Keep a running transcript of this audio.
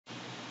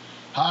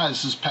Hi,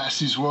 this is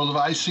Passy's World of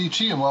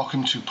ICT and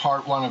welcome to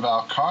part one of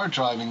our car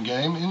driving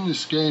game. In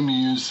this game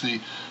you use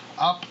the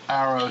up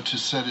arrow to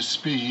set a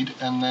speed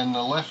and then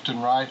the left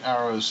and right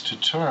arrows to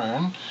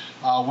turn.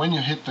 When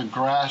you hit the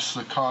grass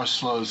the car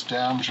slows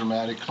down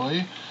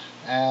dramatically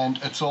and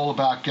it's all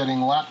about getting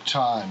lap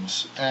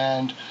times.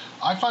 And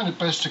I find it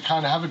best to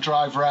kind of have a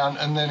drive around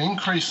and then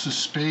increase the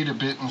speed a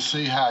bit and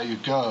see how you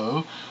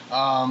go.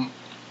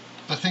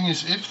 The thing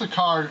is, if the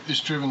car is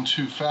driven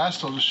too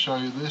fast, I'll just show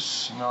you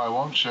this. No, I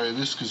won't show you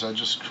this because I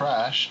just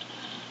crashed.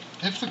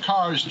 If the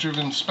car is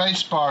driven,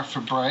 spacebar for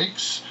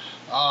brakes.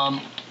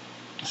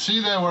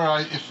 See there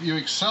where if you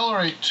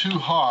accelerate too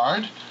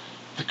hard,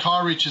 the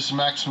car reaches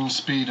maximum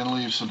speed and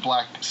leaves a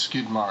black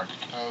skid mark.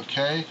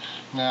 Okay,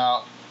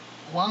 now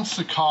once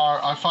the car,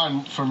 I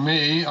find for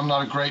me, I'm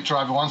not a great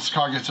driver, once the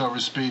car gets over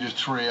a speed of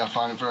 3, I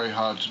find it very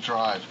hard to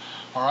drive.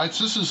 Alright,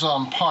 so this is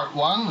part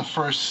one, the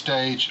first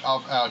stage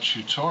of our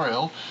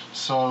tutorial.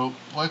 So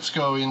let's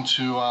go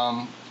into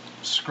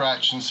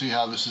Scratch and see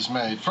how this is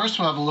made. First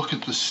we'll have a look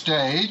at the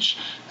stage,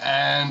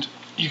 and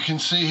you can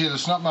see here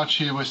there's not much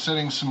here. We're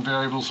setting some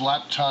variables,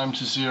 lap time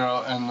to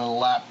 0 and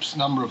the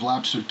number of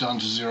laps we've done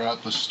to 0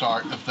 at the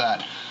start of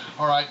that.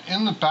 Alright,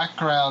 in the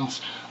backgrounds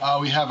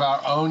we have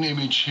our own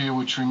image here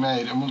which we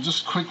made, and we'll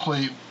just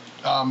quickly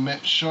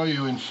show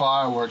you in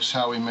Fireworks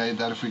how we made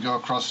that. If we go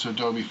across to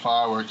Adobe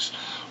Fireworks,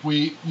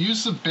 we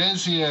use the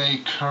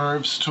Bezier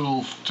curves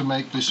tool to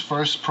make this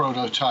first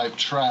prototype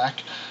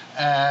track,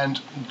 and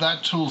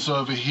that tool's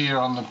over here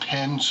on the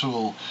pen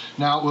tool.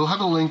 Now we'll have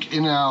a link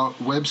in our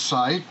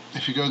website.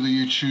 If you go to the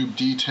YouTube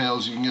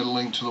details, you can get a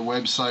link to the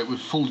website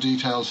with full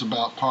details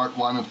about part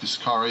one of this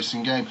car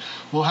racing game.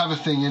 We'll have a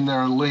thing in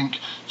there, a link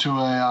to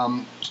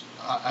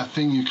a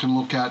thing you can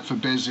look at for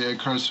Bezier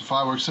curves for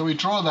Fireworks. So we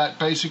draw that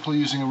basically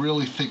using a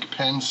really thick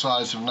pen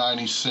size of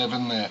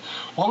 97 there.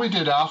 What we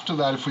did after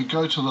that, if we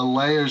go to the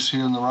layers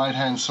here on the right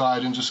hand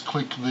side and just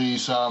click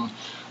these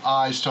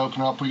eyes to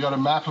open up, we got a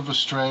map of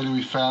Australia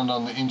we found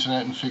on the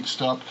internet and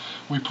fixed up.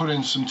 We put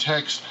in some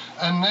text,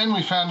 and then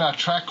we found our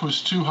track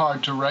was too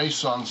hard to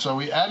race on, so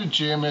we added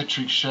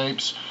geometric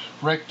shapes,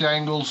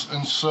 rectangles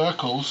and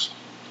circles,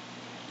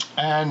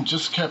 and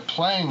just kept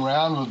playing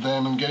around with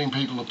them and getting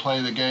people to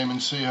play the game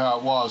and see how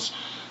it was,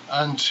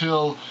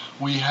 until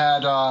we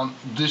had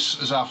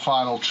this as our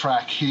final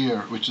track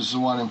here, which is the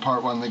one in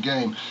part one of the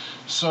game.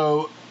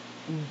 So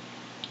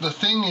the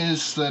thing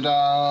is that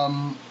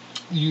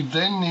you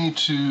then need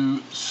to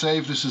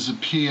save this as a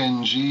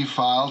PNG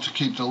file to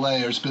keep the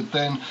layers, but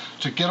then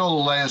to get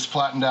all the layers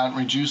flattened out and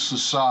reduce the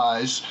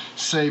size,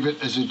 save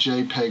it as a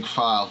JPEG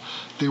file.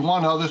 The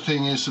one other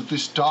thing is that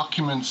this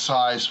document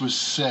size was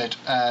set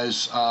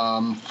as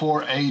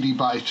 480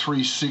 by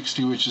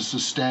 360, which is the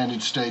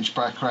standard stage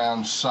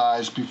background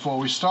size before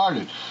we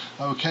started.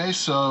 Okay,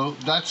 so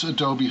that's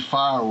Adobe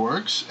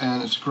Fireworks,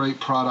 and it's a great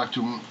product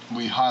and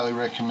we highly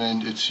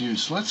recommend its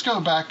use. Let's go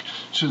back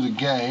to the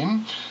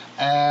game,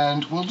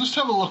 and we'll just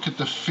have a look at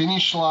the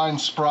finish line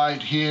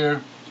sprite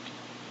here.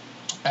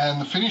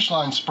 And the finish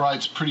line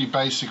sprite's pretty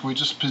basic. We're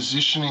just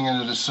positioning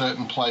it at a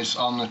certain place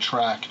on the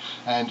track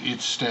and it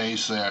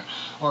stays there.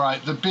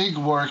 Alright, the big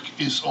work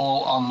is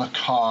all on the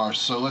car,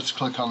 so let's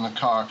click on the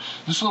car.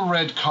 This little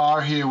red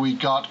car here we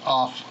got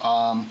off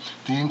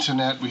the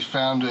internet. We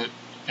found it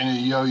in a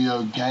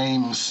Yo-Yo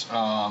Games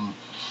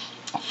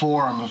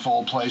forum of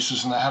all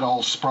places, and they had a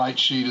whole sprite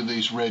sheet of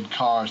these red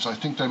cars. I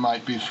think they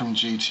might be from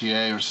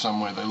GTA or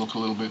somewhere. They look a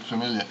little bit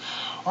familiar.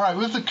 Alright,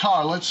 with the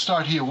car, let's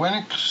start here. When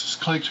it's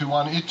clicked, we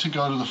want it to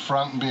go to the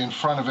front and be in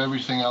front of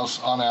everything else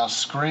on our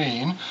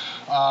screen.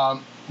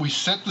 We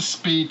set the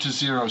speed to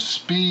 0.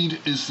 Speed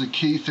is the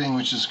key thing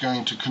which is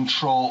going to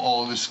control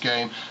all of this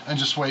game, and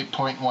just wait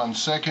 0.1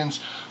 seconds.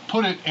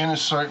 Put it in a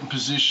certain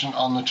position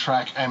on the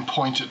track and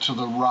point it to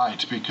the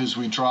right, because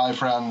we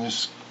drive around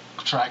this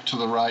track to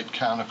the right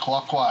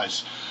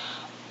counterclockwise.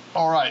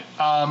 Alright,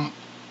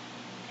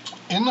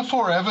 in the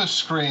forever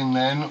screen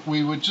then,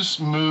 we would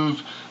just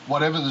move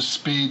whatever the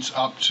speed's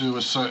up to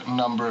a certain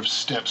number of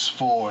steps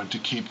forward to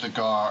keep the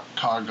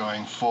car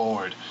going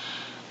forward.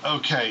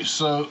 Okay,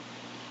 so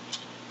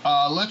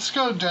let's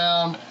go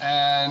down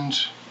and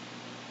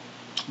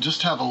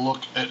just have a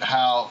look at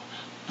how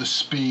the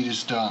speed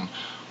is done.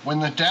 When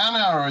the down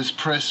arrow is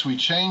pressed, we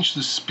change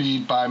the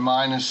speed by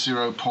minus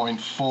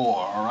 0.4.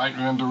 Alright,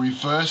 remember,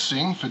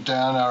 reversing for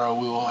down arrow,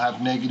 we will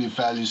have negative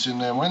values in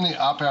there. When the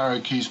up arrow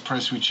key is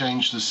pressed, we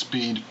change the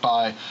speed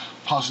by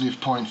positive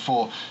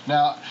 0.4.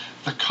 Now,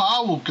 the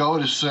car will go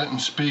at a certain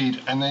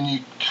speed, and then you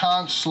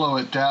can't slow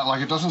it down.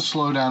 Like, it doesn't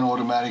slow down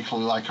automatically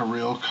like a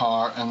real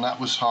car, and that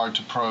was hard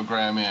to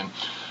program in.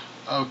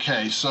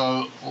 Okay,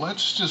 so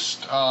let's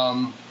just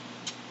now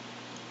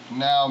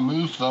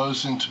move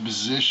those into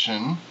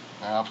position.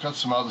 Now, I've got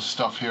some other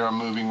stuff here I'm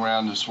moving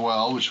around as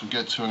well, which we'll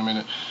get to in a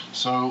minute.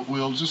 So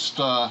we'll just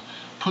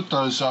put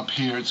those up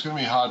here. It's going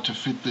to be hard to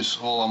fit this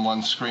all on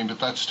one screen, but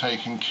that's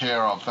taken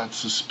care of.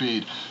 That's the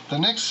speed. The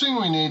next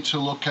thing we need to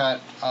look at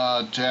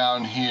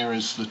down here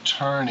is the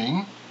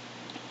turning.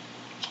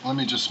 Let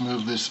me just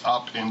move this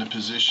up into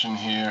position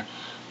here.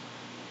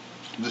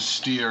 the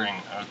steering,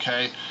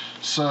 okay?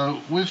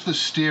 So with the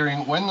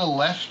steering, when the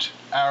left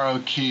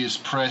arrow key is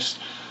pressed,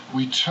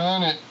 we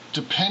turn it,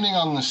 depending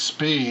on the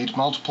speed,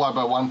 multiplied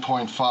by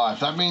 1.5.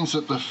 That means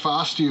that the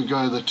faster you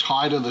go, the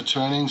tighter the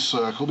turning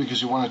circle,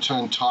 because you want to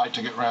turn tight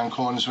to get round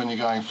corners when you're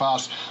going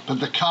fast. But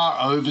the car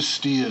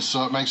oversteers,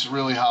 so it makes it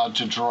really hard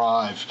to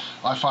drive.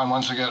 I find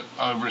once I get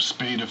over a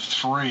speed of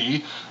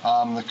 3,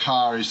 the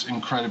car is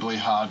incredibly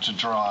hard to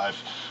drive.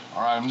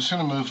 All right, I'm just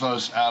going to move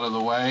those out of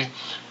the way.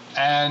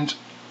 And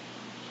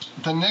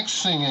the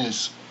next thing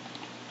is,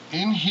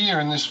 in here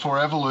in this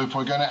forever loop,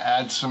 we're going to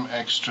add some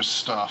extra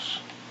stuff.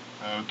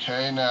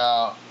 Okay,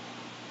 now,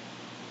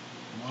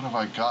 what have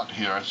I got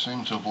here? I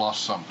seem to have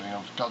lost something.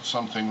 I've got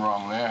something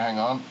wrong there. Hang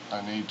on.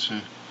 I need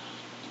to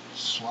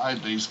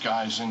slide these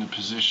guys into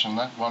position.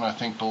 That one I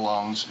think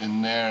belongs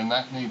in there, and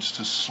that needs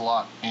to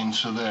slot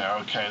into there.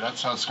 Okay,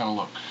 that's how it's going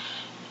to look.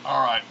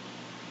 All right.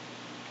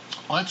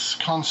 Let's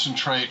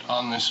concentrate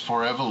on this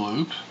forever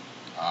loop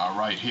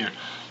right here.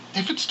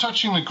 If it's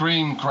touching the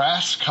green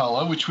grass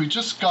color, which we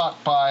just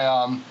got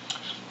by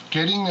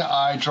getting the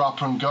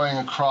eyedropper and going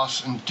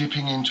across and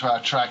dipping into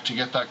our track to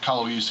get that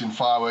color used in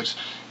fireworks,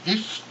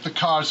 if the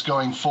car's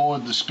going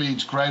forward, the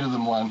speed's greater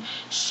than 1,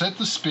 set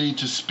the speed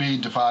to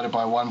speed divided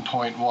by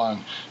 1.1.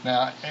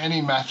 Now,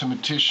 any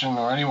mathematician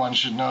or anyone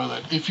should know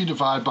that if you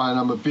divide by a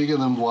number bigger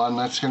than 1,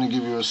 that's going to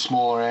give you a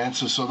smaller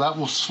answer. So that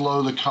will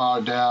slow the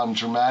car down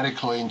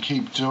dramatically, and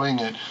keep doing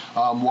it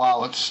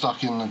while it's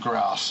stuck in the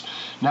grass.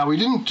 Now, we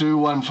didn't do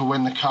one for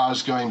when the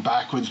car's going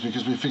backwards,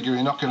 because we figure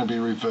you're not going to be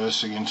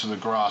reversing into the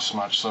grass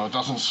much, so it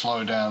doesn't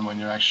slow down when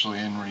you're actually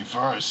in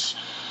reverse.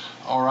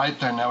 All right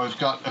then, now we've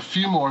got a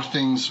few more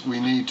things we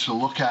need to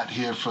look at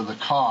here for the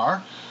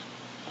car.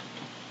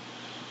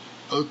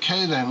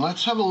 Okay then,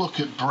 let's have a look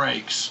at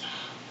brakes.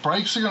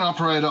 Brakes are going to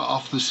operate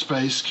off the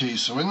space key.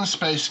 So when the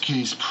space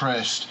key is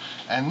pressed,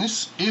 and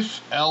this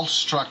if-else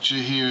structure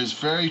here is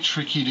very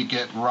tricky to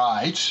get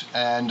right,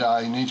 and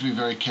you need to be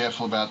very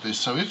careful about this.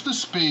 So if the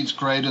speed's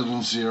greater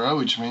than 0,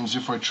 which means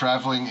if we're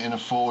traveling in a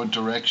forward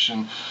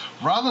direction,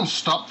 rather than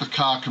stop the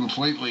car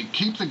completely,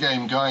 keep the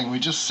game going, we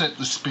just set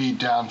the speed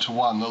down to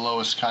 1, the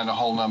lowest kind of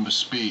whole number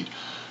speed.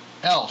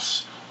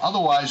 Else,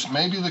 otherwise,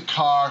 maybe the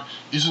car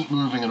isn't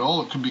moving at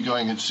all. It could be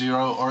going at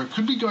 0, or it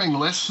could be going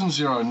less than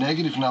 0, a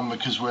negative number,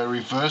 because we're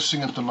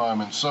reversing at the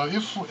moment. So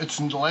if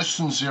it's less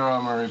than 0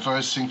 and we're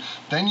reversing,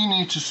 then you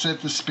need to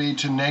set the speed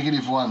to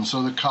 -1,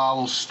 so the car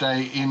will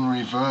stay in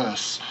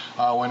reverse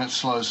when it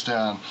slows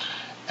down.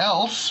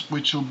 Else,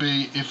 which will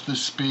be if the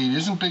speed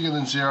isn't bigger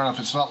than 0, and if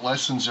it's not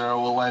less than 0,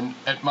 well then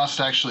it must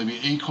actually be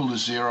equal to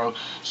 0.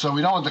 So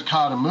we don't want the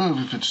car to move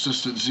if it's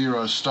just at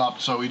 0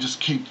 stopped, so we just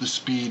keep the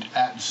speed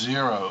at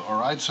 0, all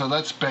right? So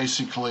that's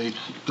basically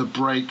the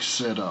brake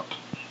setup.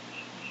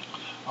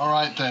 All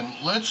right then,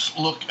 let's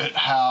look at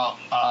how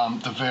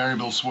the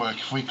variables work.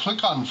 If we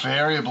click on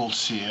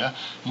variables here,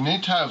 you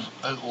need to have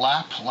a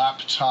lap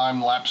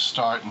time, lap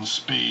start, and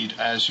speed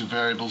as your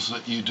variables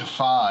that you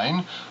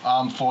define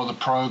for the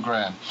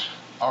program.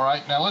 All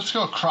right, now let's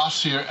go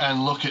across here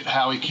and look at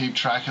how we keep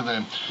track of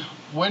them.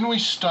 When we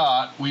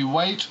start, we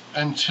wait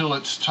until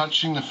it's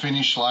touching the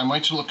finish line,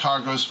 wait till the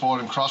car goes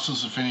forward and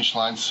crosses the finish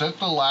line, set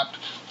the lap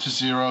to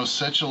 0,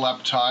 set your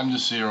lap time to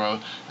 0,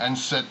 and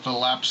set the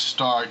lap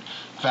start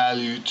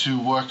value to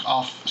work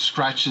off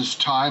Scratch's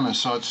timer,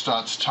 so it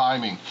starts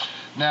timing.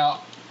 Now,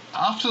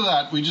 after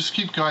that, we just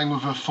keep going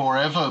with a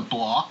forever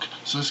block,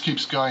 so this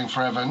keeps going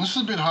forever. And this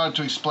is a bit hard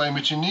to explain,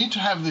 but you need to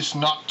have this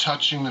not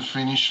touching the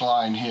finish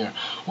line here.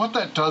 What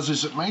that does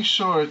is it makes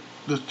sure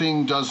the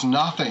thing does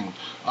nothing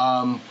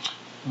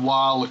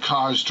while the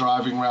car is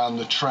driving around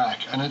the track.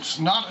 And it's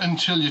not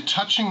until you're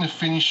touching the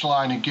finish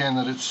line again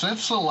that it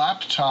sets the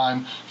lap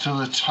time to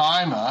the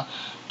timer.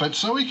 But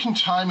so we can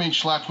time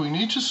each lap, we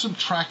need to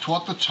subtract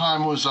what the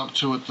time was up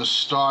to at the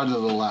start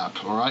of the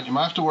lap, all right? You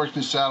might have to work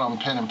this out on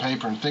pen and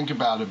paper and think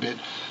about it a bit.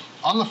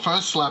 On the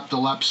first lap, the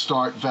lap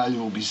start value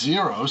will be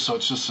 0, so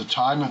it's just a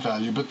timer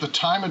value, but the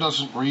timer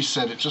doesn't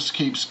reset, it just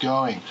keeps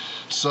going.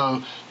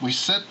 So we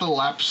set the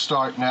lap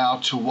start now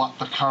to what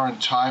the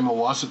current timer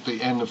was at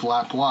the end of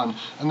lap 1,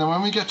 and then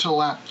when we get to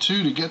lap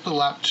 2, to get the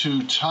lap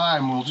 2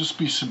 time, we'll just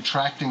be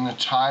subtracting the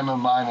timer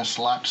minus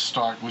lap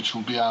start, which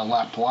will be our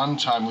lap 1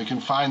 time. We can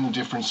find the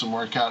difference and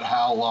work out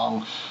how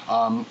long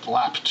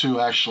lap 2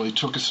 actually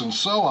took us, and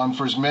so on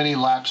for as many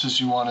laps as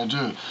you want to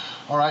do.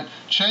 All right,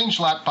 change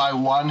lap by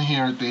 1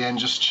 here at the end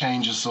just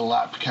changes the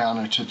lap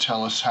counter to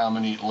tell us how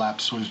many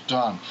laps we've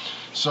done.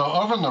 So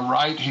over on the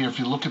right here, if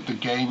you look at the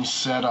game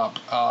setup,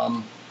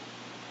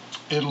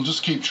 it'll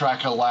just keep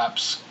track of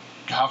laps,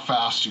 how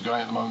fast you're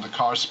going at the moment, the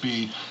car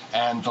speed,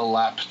 and the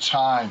lap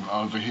time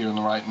over here on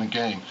the right in the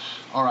game.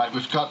 All right,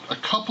 we've got a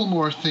couple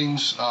more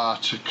things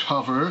to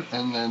cover,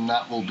 and then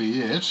that will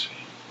be it.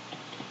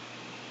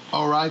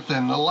 Alright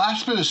then, the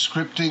last bit of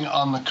scripting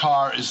on the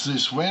car is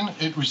this. When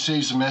it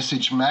receives a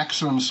message,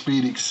 maximum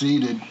speed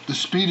exceeded, the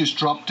speed is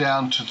dropped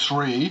down to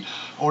 3,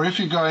 or if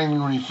you're going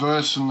in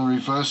reverse and the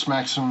reverse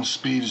maximum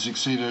speed is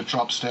exceeded, it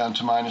drops down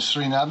to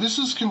 -3. Now this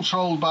is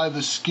controlled by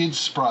the skid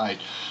sprite.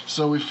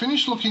 So we've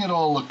finished looking at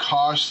all the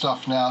car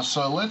stuff now,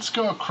 so let's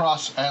go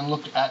across and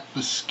look at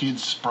the skid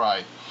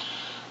sprite.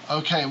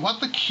 Okay, what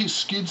the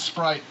skid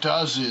sprite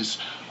does is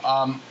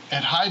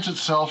it hides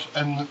itself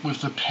and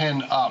with the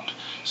pen up.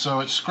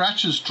 So it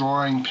scratches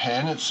drawing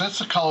pen, it sets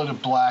the color to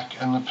black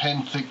and the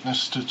pen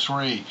thickness to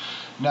 3.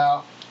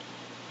 Now,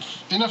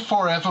 in a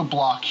forever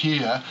block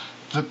here,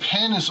 the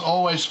pen is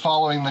always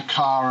following the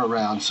car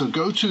around. So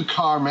go to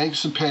car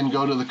makes the pen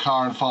go to the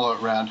car and follow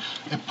it around.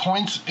 It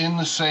points in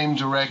the same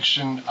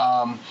direction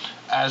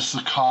as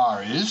the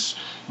car is.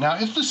 Now,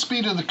 if the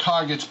speed of the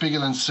car gets bigger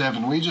than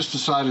 7, we just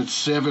decided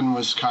 7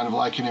 was kind of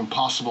like an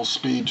impossible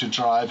speed to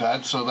drive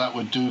at, so that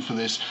would do for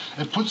this.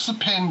 It puts the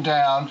pen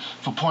down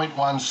for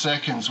 0.1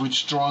 seconds,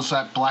 which draws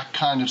that black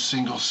kind of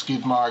single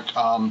skid mark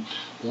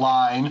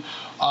line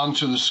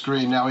onto the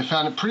screen. Now, we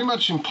found it pretty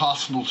much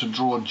impossible to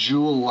draw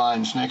dual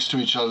lines next to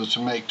each other to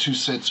make 2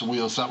 sets of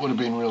wheels. That would have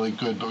been really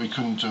good, but we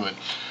couldn't do it.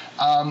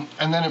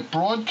 And then it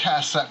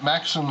broadcasts that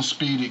maximum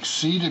speed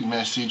exceeded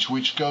message,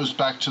 which goes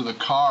back to the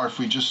car. If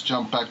we just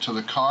jump back to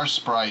the car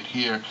sprite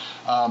here,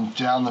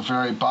 down the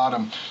very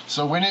bottom.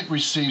 So when it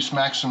receives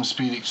maximum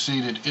speed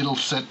exceeded, it'll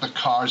set the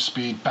car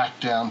speed back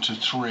down to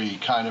 3,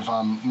 kind of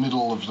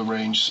middle of the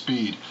range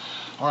speed.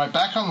 All right,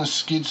 back on the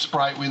skid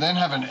sprite, we then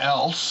have an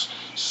else.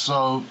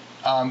 So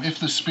if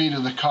the speed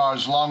of the car,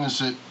 as long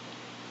as it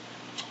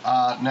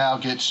now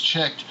gets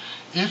checked,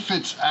 if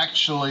it's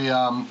actually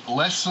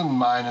less than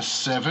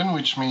 -7,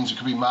 which means it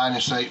could be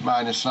 -8,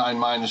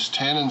 -9,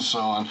 -10, and so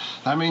on,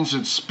 that means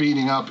it's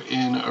speeding up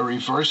in a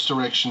reverse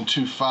direction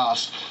too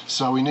fast,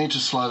 so we need to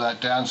slow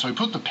that down. So we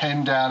put the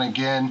pen down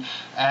again,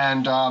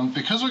 and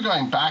because we're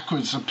going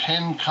backwards, the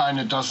pen kind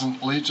of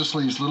doesn't leave, just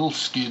leaves little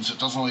skids, it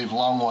doesn't leave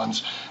long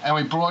ones, and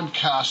we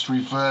broadcast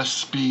reverse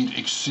speed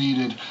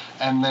exceeded,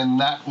 and then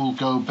that will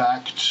go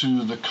back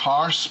to the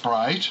car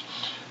sprite.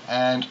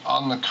 And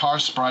on the car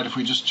sprite, if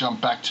we just jump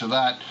back to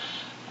that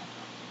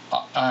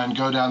and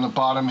go down the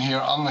bottom here,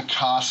 on the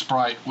car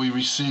sprite, we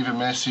receive a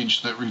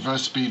message that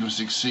reverse speed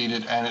was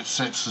exceeded, and it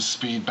sets the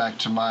speed back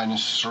to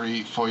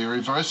 -3 for your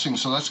reversing.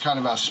 So that's kind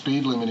of our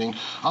speed limiting.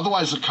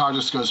 Otherwise, the car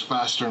just goes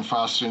faster and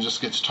faster and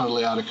just gets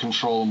totally out of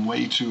control and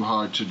way too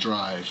hard to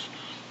drive.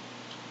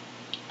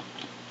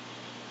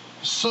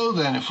 So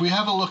then, if we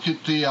have a look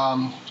at the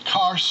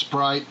car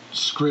sprite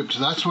script,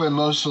 that's where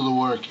most of the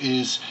work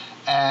is.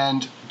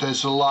 And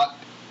there's a lot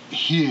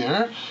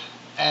here,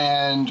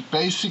 and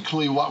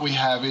basically what we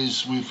have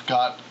is we've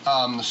got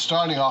the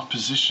starting off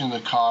position of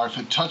the car. If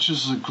it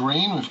touches the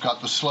green, we've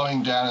got the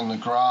slowing down in the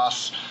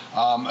grass.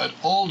 It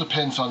all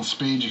depends on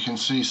speed. You can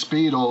see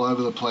speed all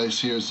over the place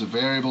here is the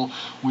variable.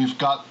 We've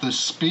got the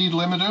speed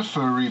limiter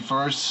for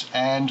reverse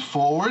and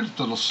forward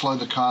that'll slow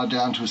the car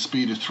down to a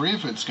speed of 3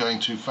 if it's going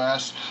too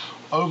fast.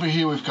 Over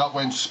here we've got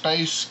when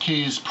space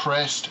key is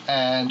pressed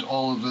and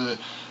all of the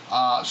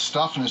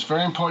stuff, and it's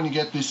very important to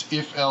get this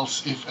if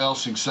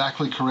else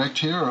exactly correct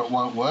here, or it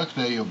won't work.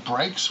 There are your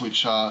brakes,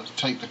 which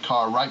take the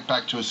car right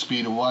back to a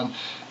speed of 1.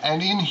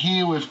 And in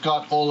here we've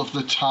got all of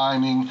the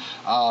timing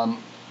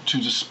to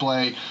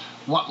display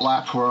what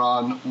lap we're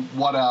on,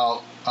 what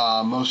our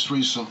most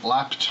recent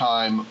lap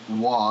time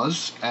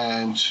was,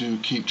 and to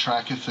keep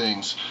track of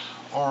things.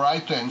 All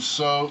right then,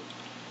 so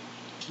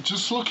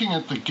just looking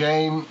at the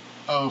game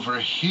over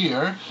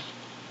here,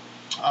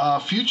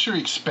 future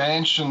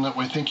expansion that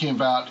we're thinking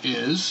about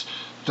is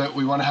that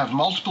we want to have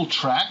multiple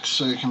tracks,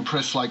 so you can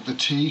press like the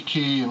T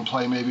key and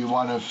play maybe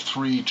one of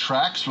 3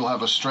 tracks. We'll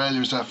have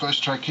Australia as our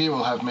first track here.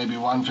 We'll have maybe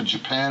one for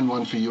Japan,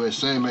 one for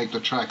USA, make the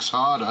tracks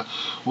harder.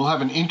 We'll have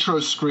an intro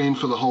screen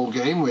for the whole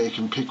game where you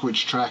can pick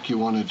which track you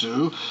want to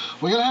do.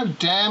 We're going to have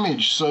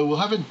damage, so we'll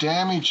have a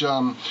damage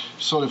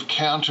sort of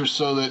counter,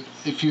 so that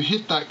if you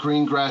hit that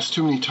green grass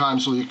too many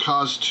times or your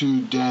car's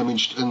too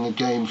damaged and the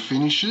game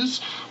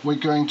finishes. We're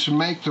going to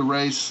make the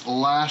race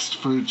last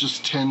for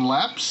just 10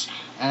 laps.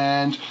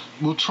 And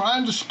we'll try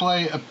and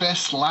display a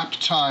best lap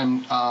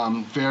time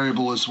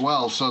variable as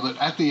well, so that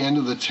at the end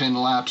of the 10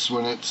 laps,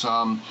 when it's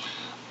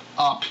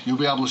up, you'll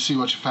be able to see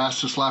what your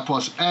fastest lap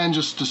was, and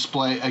just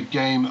display a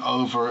game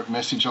over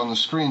message on the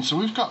screen. So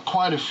we've got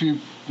quite a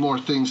few more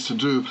things to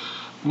do.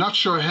 Not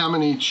sure how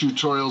many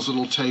tutorials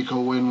it'll take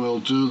or when we'll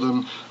do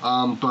them,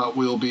 but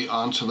we'll be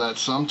onto that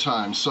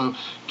sometime. So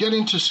get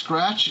into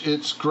Scratch,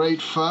 it's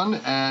great fun,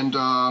 and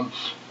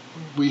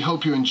we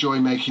hope you enjoy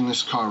making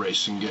this car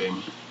racing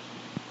game.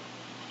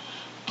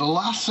 The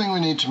last thing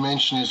we need to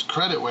mention is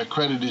credit where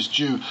credit is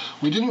due.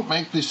 We didn't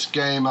make this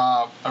game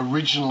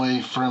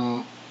originally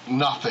from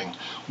nothing.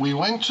 We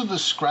went to the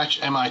Scratch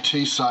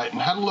MIT site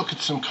and had a look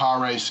at some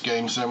car race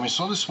games, and we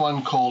saw this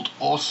one called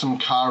Awesome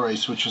Car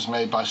Race, which was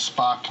made by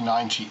Spark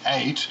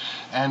 98,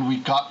 and we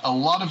got a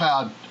lot of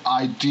our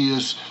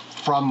ideas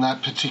from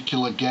that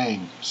particular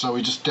game. So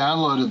we just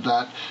downloaded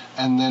that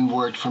and then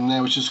worked from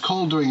there, which is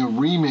called doing a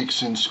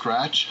remix in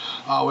Scratch.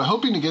 We're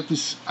hoping to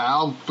get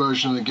our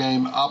version of the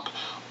game up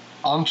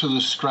onto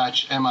the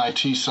Scratch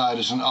MIT site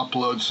as an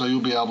upload, so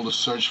you'll be able to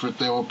search for it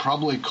there. We'll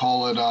probably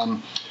call it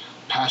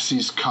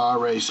Passy's Car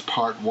Race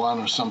Part 1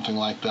 or something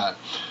like that.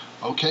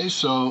 Okay,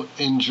 so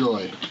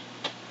enjoy.